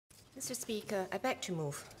Mr. Speaker, I beg to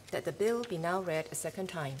move that the bill be now read a second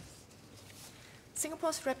time.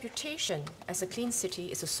 Singapore's reputation as a clean city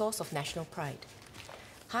is a source of national pride.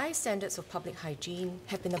 High standards of public hygiene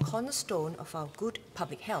have been a cornerstone of our good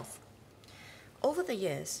public health. Over the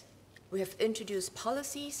years, we have introduced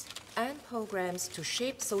policies and programs to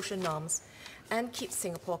shape social norms and keep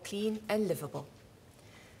Singapore clean and livable.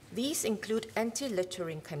 These include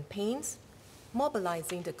anti-littering campaigns,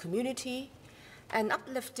 mobilizing the community, and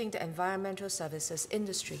uplifting the environmental services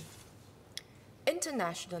industry.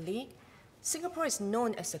 Internationally, Singapore is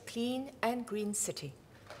known as a clean and green city.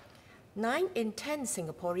 9 in 10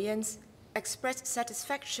 Singaporeans express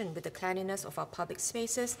satisfaction with the cleanliness of our public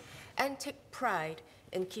spaces and take pride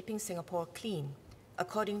in keeping Singapore clean,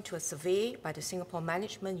 according to a survey by the Singapore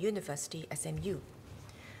Management University, SMU.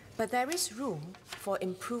 But there is room for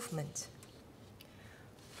improvement.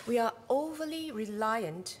 We are overly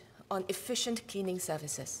reliant on efficient cleaning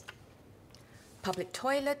services. Public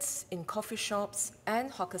toilets in coffee shops and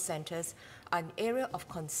hawker centres are an area of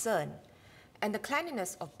concern, and the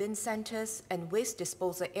cleanliness of bin centres and waste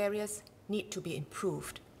disposal areas need to be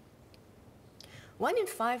improved. 1 in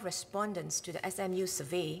 5 respondents to the SMU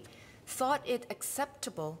survey thought it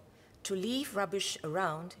acceptable to leave rubbish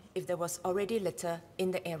around if there was already litter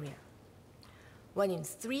in the area. 1 in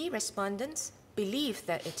 3 respondents believe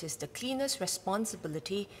that it is the cleaner's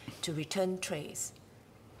responsibility to return trays.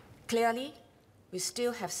 Clearly, we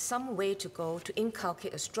still have some way to go to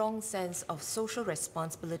inculcate a strong sense of social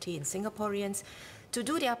responsibility in Singaporeans to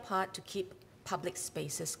do their part to keep public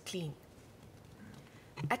spaces clean.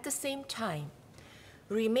 At the same time,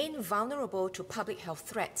 we remain vulnerable to public health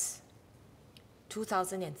threats.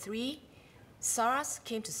 2003, SARS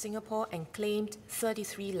came to Singapore and claimed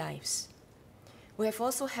 33 lives. We have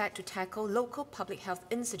also had to tackle local public health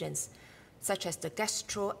incidents, such as the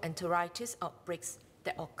gastroenteritis outbreaks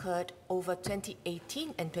that occurred over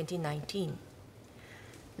 2018 and 2019.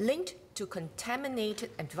 Linked to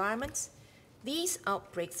contaminated environments, these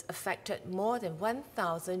outbreaks affected more than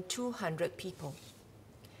 1,200 people.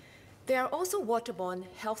 There are also waterborne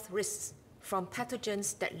health risks from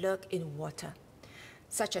pathogens that lurk in water,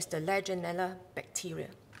 such as the Legionella bacteria,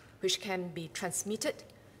 which can be transmitted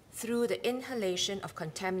through the inhalation of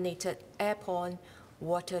contaminated airborne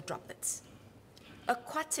water droplets.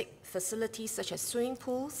 Aquatic facilities such as swimming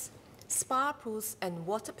pools, spa pools and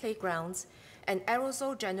water playgrounds, and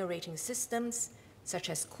aerosol generating systems such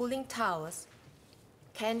as cooling towers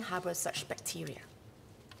can harbor such bacteria.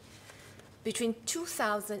 Between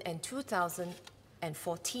 2000 and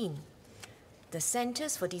 2014, the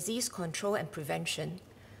Centers for Disease Control and Prevention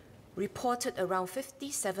reported around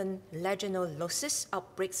 57 legionellosis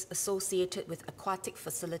outbreaks associated with aquatic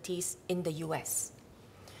facilities in the US.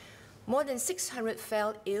 More than 600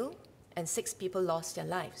 fell ill and 6 people lost their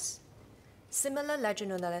lives. Similar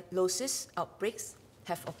legionellosis outbreaks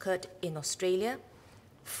have occurred in Australia,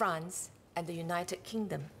 France, and the United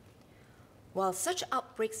Kingdom. While such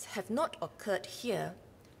outbreaks have not occurred here,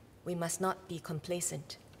 we must not be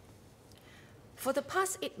complacent. For the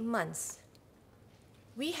past 8 months,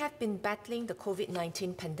 we have been battling the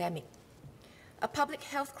COVID-19 pandemic, a public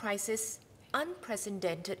health crisis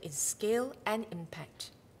unprecedented in scale and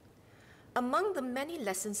impact. Among the many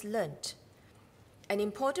lessons learned, an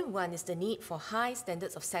important one is the need for high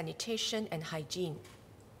standards of sanitation and hygiene.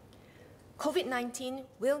 COVID-19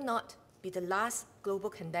 will not be the last global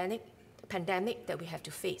pandemic that we have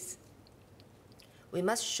to face. We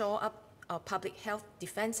must shore up our public health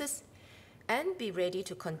defenses and be ready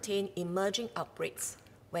to contain emerging outbreaks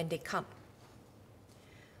when they come.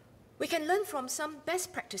 We can learn from some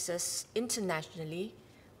best practices internationally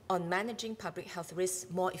on managing public health risks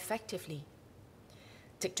more effectively.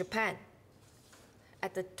 Take Japan.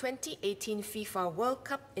 At the 2018 FIFA World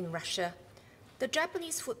Cup in Russia, the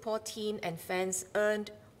Japanese football team and fans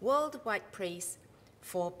earned worldwide praise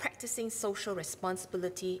for practicing social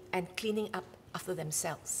responsibility and cleaning up after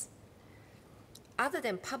themselves. Other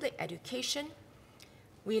than public education,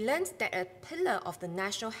 we learned that a pillar of the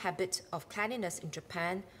national habit of cleanliness in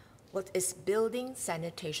Japan was its building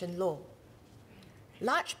sanitation law.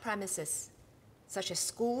 Large premises, such as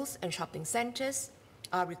schools and shopping centers,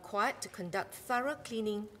 are required to conduct thorough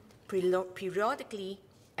cleaning periodically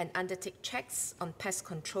and undertake checks on pest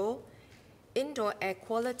control, indoor air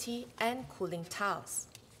quality, and cooling towers.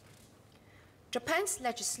 Japan's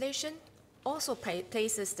legislation also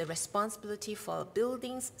places the responsibility for a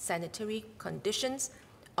building's sanitary conditions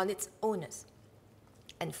on its owners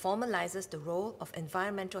and formalizes the role of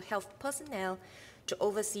environmental health personnel to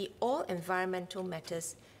oversee all environmental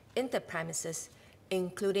matters in the premises,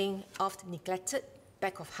 including oft-neglected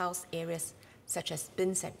back-of-house areas such as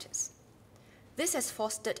bin centres. This has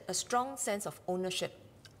fostered a strong sense of ownership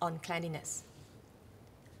on cleanliness.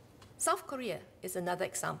 South Korea is another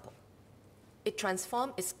example. It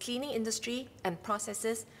transformed its cleaning industry and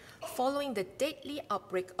processes following the deadly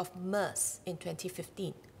outbreak of MERS in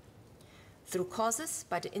 2015. Through courses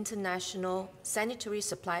by the International Sanitary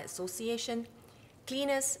Supply Association,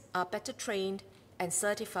 cleaners are better trained and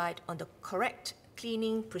certified on the correct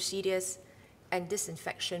cleaning procedures and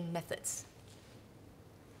disinfection methods.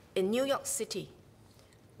 In New York City,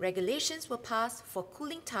 regulations were passed for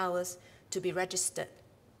cooling towers to be registered,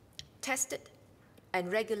 tested,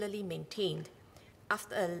 and regularly maintained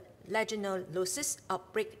after a legionellosis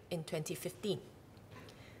outbreak in 2015.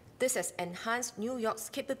 This has enhanced New York's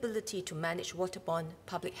capability to manage waterborne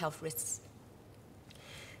public health risks.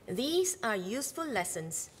 These are useful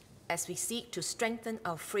lessons as we seek to strengthen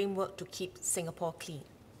our framework to keep Singapore clean.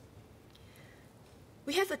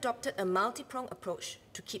 We have adopted a multi-pronged approach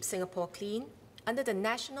to keep Singapore clean under the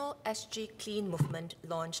National SG Clean movement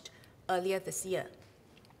launched earlier this year.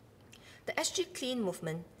 The SG Clean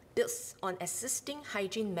movement builds on existing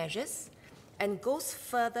hygiene measures and goes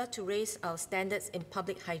further to raise our standards in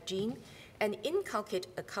public hygiene and inculcate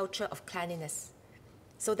a culture of cleanliness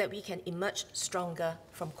so that we can emerge stronger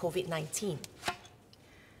from COVID-19.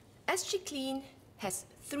 SG Clean has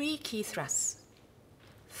 3 key thrusts.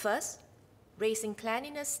 First, raising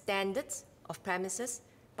cleanliness standards of premises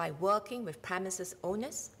by working with premises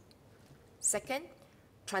owners. Second,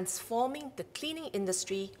 transforming the cleaning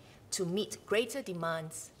industry to meet greater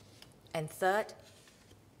demands. And third,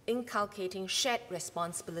 inculcating shared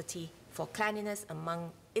responsibility for cleanliness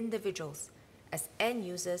among individuals as end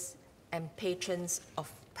users and patrons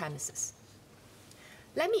of premises.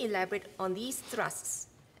 Let me elaborate on these thrusts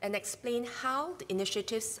and explain how the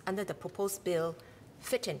initiatives under the proposed bill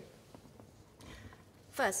fit in.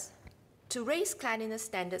 First, to raise cleanliness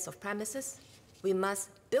standards of premises, we must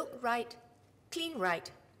build right, clean right,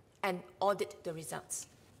 and audit the results.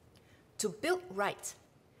 To build right,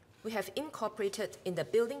 we have incorporated in the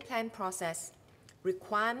building plan process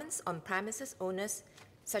requirements on premises owners,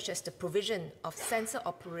 such as the provision of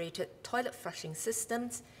sensor-operated toilet flushing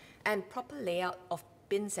systems and proper layout of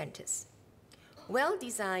bin centres.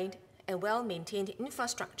 Well-designed and well-maintained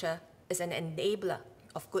infrastructure is an enabler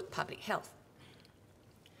of good public health.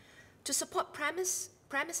 To support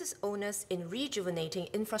premises owners in rejuvenating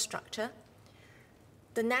infrastructure,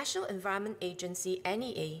 the National Environment Agency,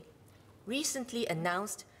 NEA, recently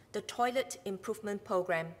announced the Toilet Improvement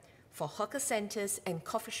Program for hawker centres and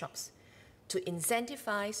coffee shops to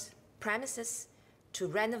incentivize premises to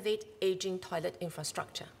renovate aging toilet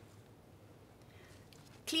infrastructure.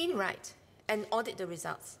 Clean right and audit the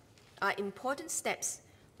results are important steps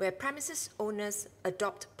where premises owners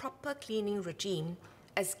adopt proper cleaning regime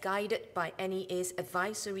as guided by NEA's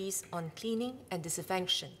advisories on cleaning and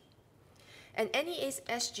disinfection. And NEA's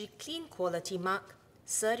SG Clean Quality Mark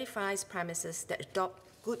certifies premises that adopt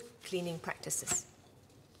good cleaning practices.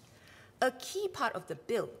 A key part of the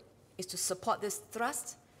bill is to support this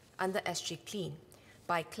thrust under SG Clean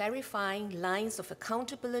by clarifying lines of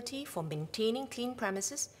accountability for maintaining clean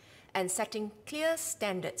premises and setting clear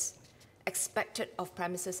standards expected of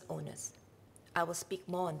premises owners. I will speak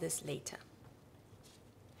more on this later.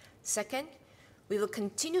 Second, we will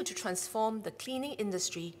continue to transform the cleaning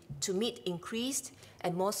industry to meet increased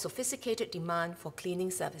and more sophisticated demand for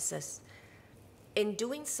cleaning services. In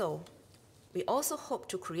doing so, we also hope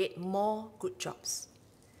to create more good jobs.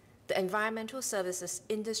 The Environmental Services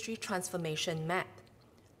Industry Transformation Map,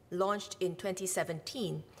 launched in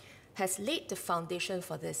 2017, has laid the foundation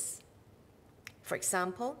for this. For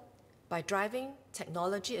example, by driving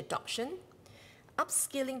technology adoption,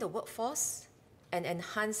 upskilling the workforce, and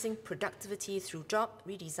enhancing productivity through job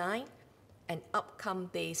redesign and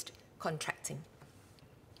outcome-based contracting.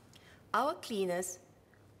 Our cleaners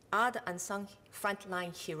are the unsung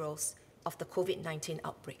frontline heroes of the COVID-19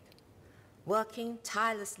 outbreak, working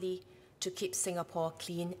tirelessly to keep Singapore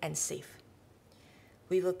clean and safe.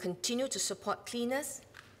 We will continue to support cleaners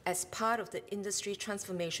as part of the industry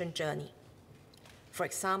transformation journey. For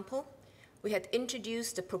example, we had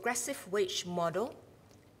introduced the progressive wage model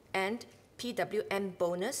and PWM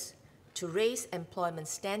bonus to raise employment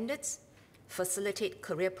standards, facilitate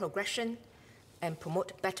career progression, and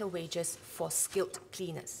promote better wages for skilled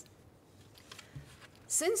cleaners.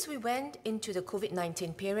 Since we went into the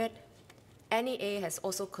COVID-19 period, NEA has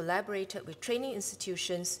also collaborated with training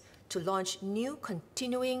institutions to launch new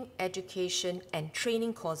continuing education and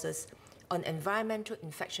training courses on environmental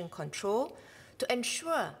infection control to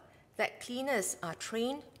ensure that cleaners are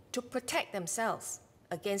trained to protect themselves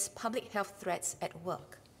against public health threats at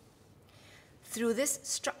work. Through this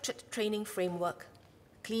structured training framework,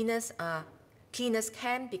 cleaners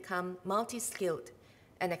can become multi-skilled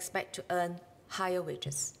and expect to earn higher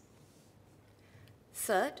wages.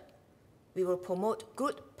 Third, we will promote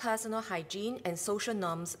good personal hygiene and social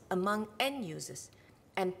norms among end users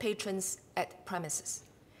and patrons at premises.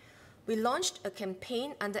 We launched a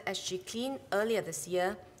campaign under SG Clean earlier this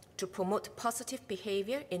year to promote positive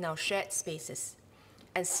behavior in our shared spaces,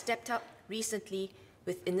 and stepped up recently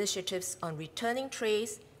with initiatives on returning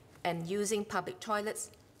trays and using public toilets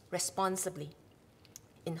responsibly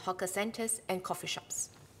in hawker centres and coffee shops.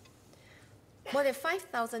 More than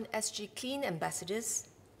 5,000 SG Clean ambassadors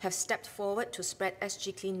have stepped forward to spread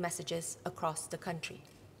SG Clean messages across the country.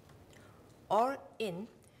 All in,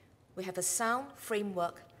 we have a sound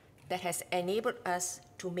framework that has enabled us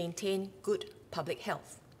to maintain good public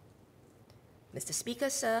health. Mr. Speaker,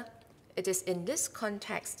 sir, it is in this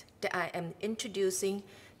context that I am introducing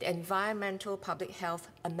the Environmental Public Health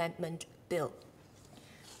Amendment Bill.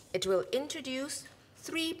 It will introduce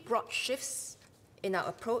 3 broad shifts in our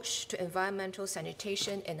approach to environmental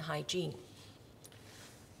sanitation and hygiene.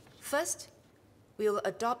 First, we will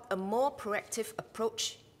adopt a more proactive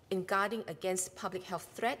approach in guarding against public health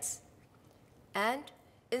threats and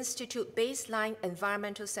institute baseline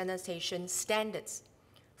environmental sanitation standards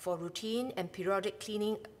for routine and periodic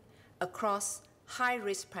cleaning across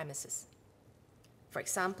high-risk premises. For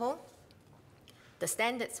example, the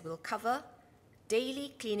standards will cover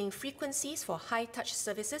daily cleaning frequencies for high-touch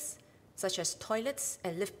services, such as toilets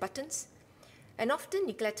and lift buttons, and often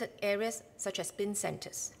neglected areas such as bin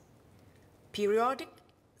centres. Periodic,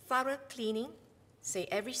 thorough cleaning, say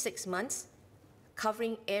every 6 months,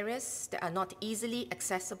 covering areas that are not easily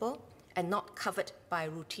accessible and not covered by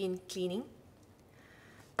routine cleaning,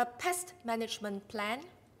 a pest management plan,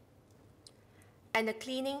 and a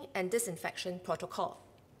cleaning and disinfection protocol.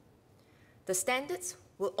 The standards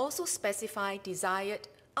will also specify desired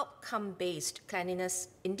outcome-based cleanliness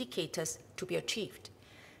indicators to be achieved,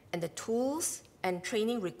 and the tools and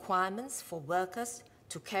training requirements for workers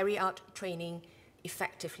to carry out training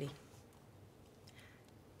effectively.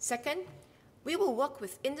 Second, we will work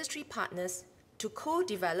with industry partners to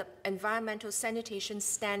co-develop environmental sanitation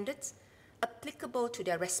standards applicable to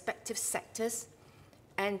their respective sectors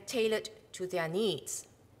and tailored to their needs.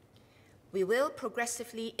 We will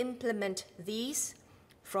progressively implement these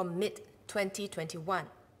from mid-2021,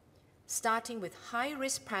 starting with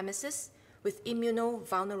high-risk premises with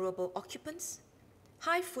immuno-vulnerable occupants,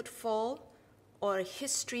 high footfall, or a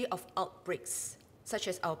history of outbreaks, such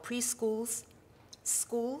as our preschools,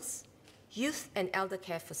 schools, youth and elder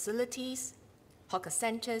care facilities, hawker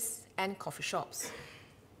centres, and coffee shops.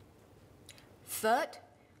 Third,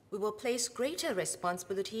 we will place greater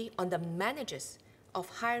responsibility on the managers of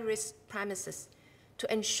high-risk premises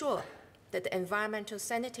to ensure that the environmental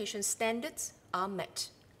sanitation standards are met.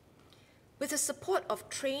 With the support of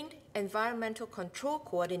trained environmental control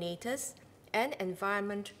coordinators and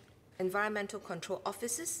environmental control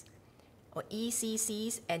officers, or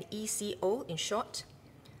ECCs and ECO in short,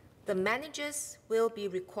 the managers will be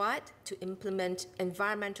required to implement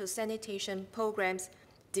environmental sanitation programs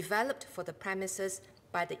developed for the premises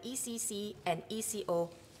by the ECC and ECO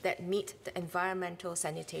that meet the environmental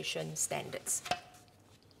sanitation standards.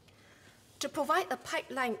 To provide a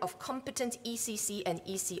pipeline of competent ECC and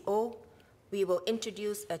ECO, we will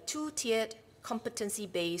introduce a 2-tiered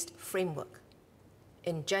competency-based framework.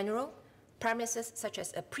 In general, premises such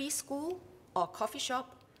as a preschool or coffee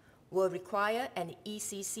shop will require an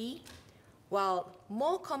ECC, while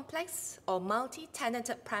more complex or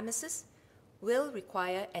multi-tenanted premises will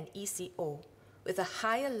require an ECO, with a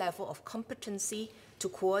higher level of competency to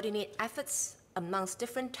coordinate efforts amongst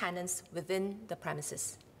different tenants within the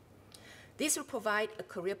premises. This will provide a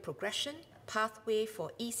career progression pathway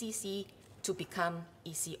for ECC to become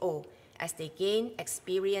ECO as they gain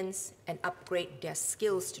experience and upgrade their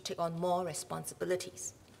skills to take on more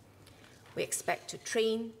responsibilities. We expect to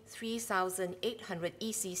train 3,800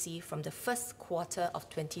 ECC from the first quarter of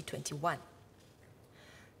 2021.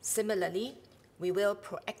 Similarly, we will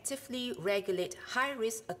proactively regulate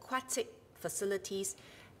high-risk aquatic facilities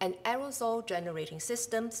and aerosol generating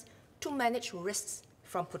systems to manage risks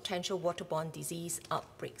from potential waterborne disease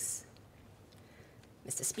outbreaks.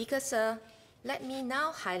 Mr. Speaker, sir, let me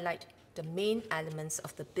now highlight the main elements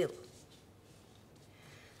of the bill.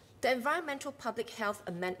 The Environmental Public Health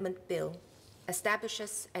Amendment Bill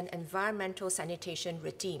establishes an environmental sanitation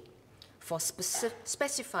regime for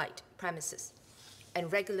specified premises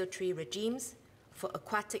and regulatory regimes for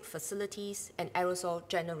aquatic facilities and aerosol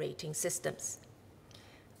generating systems.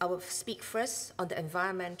 I will speak first on the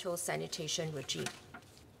environmental sanitation regime.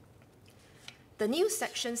 The new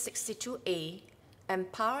Section 62A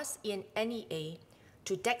empowers NEA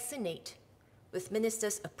to designate, with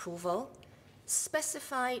Minister's approval,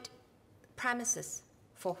 specified premises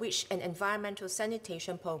for which an environmental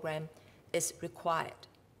sanitation program is required.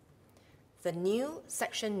 The new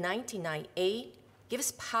Section 99A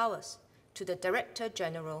gives powers to the Director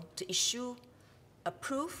General to issue,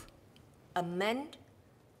 approve, amend,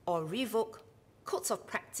 or revoke codes of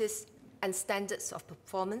practice and standards of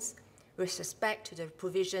performance with respect to the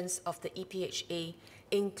provisions of the EPHA,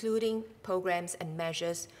 including programs and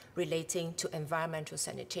measures relating to environmental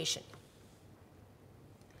sanitation.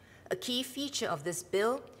 A key feature of this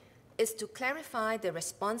bill is to clarify the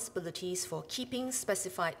responsibilities for keeping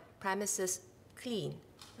specified premises clean.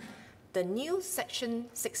 The new Section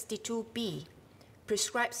 62B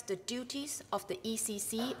prescribes the duties of the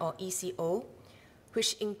ECC or ECO,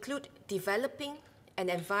 which include developing an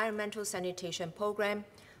environmental sanitation program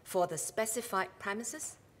for the specified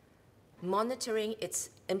premises, monitoring its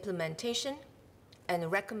implementation,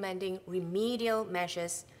 and recommending remedial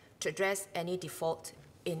measures to address any default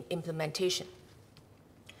in implementation.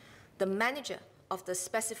 The manager of the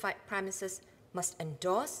specified premises must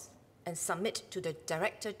endorse and submit to the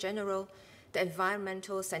Director General the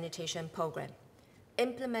environmental sanitation program,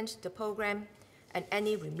 implement the program, and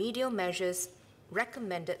any remedial measures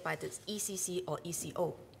recommended by the ECC or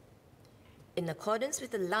ECO. In accordance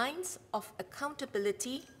with the lines of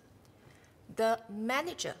accountability, the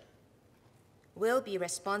manager will be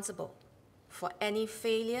responsible for any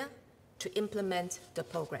failure to implement the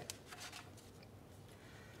program.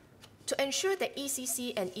 To ensure that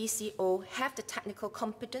ECC and ECO have the technical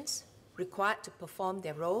competence required to perform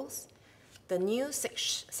their roles, the new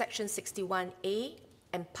Section 61A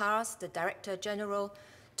empowers the Director General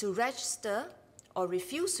to register or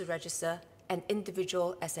refuse to register an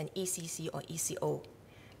individual as an ECC or ECO,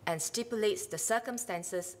 and stipulates the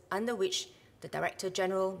circumstances under which the Director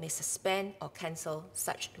General may suspend or cancel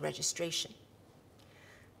such registration.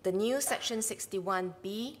 The new Section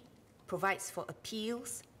 61B provides for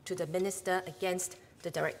appeals to the Minister against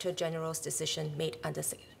the Director General's decision made under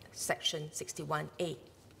Section 61A.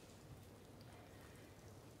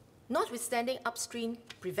 Notwithstanding upstream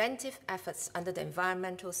preventive efforts under the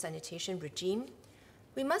environmental sanitation regime,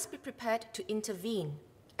 we must be prepared to intervene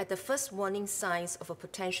at the first warning signs of a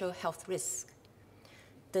potential health risk.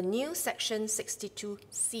 The new Section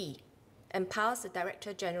 62C empowers the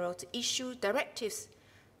Director General to issue directives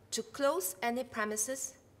to close any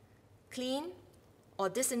premises, clean or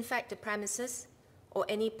disinfect the premises or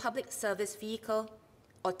any public service vehicle,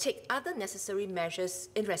 or take other necessary measures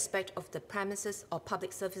in respect of the premises or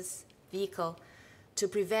public service vehicle to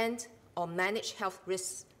prevent or manage health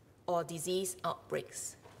risks or disease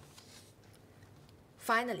outbreaks.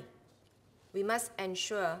 Finally, we must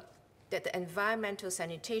ensure that the environmental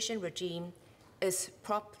sanitation regime is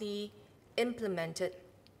properly implemented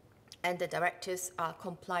and the directives are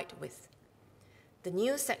complied with. The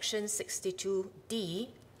new Section 62D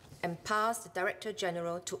empowers the Director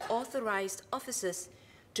General to authorize officers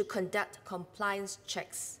to conduct compliance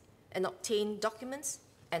checks and obtain documents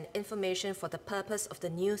and information for the purpose of the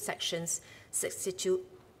new Sections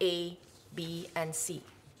 62A, B, and C.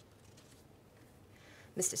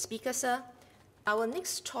 Mr. Speaker, sir, I will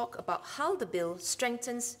next talk about how the bill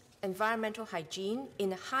strengthens environmental hygiene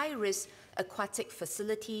in high-risk aquatic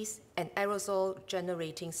facilities and aerosol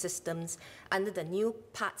generating systems under the new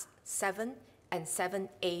Parts 7 and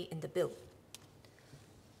 7A in the bill.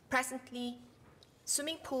 Presently,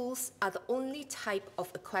 swimming pools are the only type of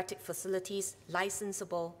aquatic facilities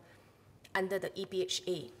licensable under the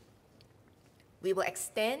EPHA. We will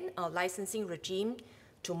extend our licensing regime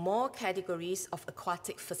to more categories of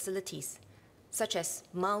aquatic facilities, such as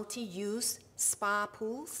multi-use spa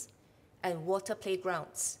pools and water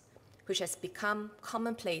playgrounds, which has become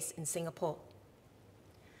commonplace in Singapore.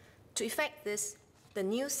 To effect this, the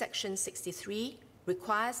new Section 63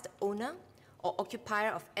 requires the owner or occupier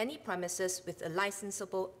of any premises with a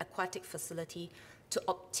licensable aquatic facility to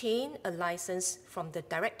obtain a license from the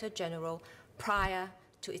Director General prior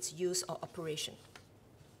to its use or operation.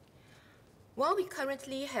 While we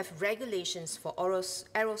currently have regulations for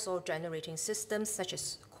aerosol generating systems such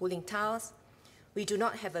as cooling towers, we do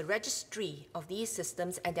not have a registry of these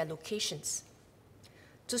systems and their locations.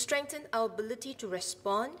 To strengthen our ability to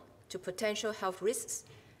respond to potential health risks,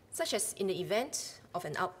 such as in the event of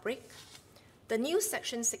an outbreak, the new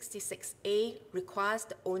Section 66A requires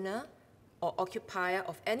the owner or occupier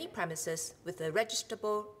of any premises with a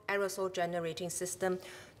registrable aerosol generating system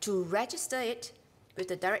to register it with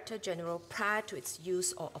the Director General prior to its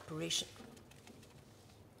use or operation.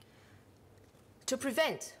 To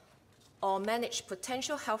prevent or manage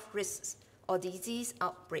potential health risks or disease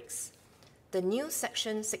outbreaks. The new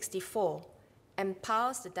Section 64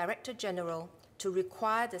 empowers the Director General to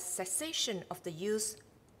require the cessation of the use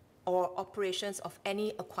or operations of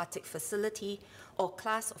any aquatic facility or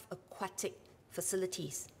class of aquatic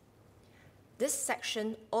facilities. This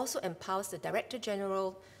section also empowers the Director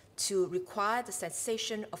General to require the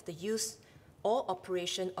cessation of the use or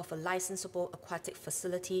operation of a licensable aquatic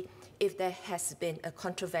facility if there has been a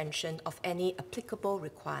contravention of any applicable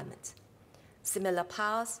requirement. Similar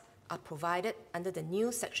powers are provided under the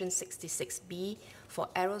new Section 66B for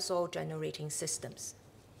aerosol generating systems.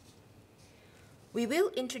 We will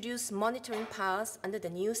introduce monitoring powers under the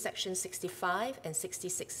new Section 65 and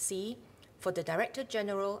 66C for the Director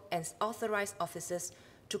General and authorized officers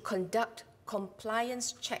to conduct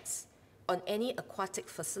compliance checks on any aquatic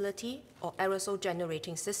facility or aerosol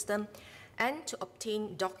generating system and to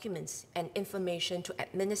obtain documents and information to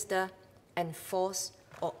administer, enforce,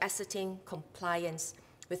 or ascertain compliance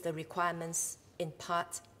with the requirements in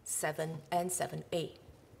Part 7 and 7A.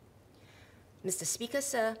 Mr. Speaker,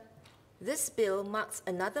 sir, this bill marks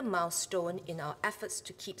another milestone in our efforts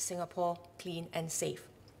to keep Singapore clean and safe.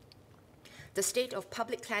 The state of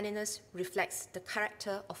public cleanliness reflects the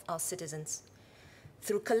character of our citizens.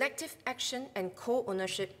 Through collective action and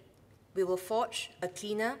co-ownership, we will forge a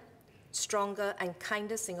cleaner, stronger and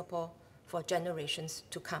kinder Singapore for generations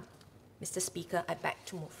to come. Mr. Speaker, I beg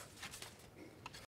to move.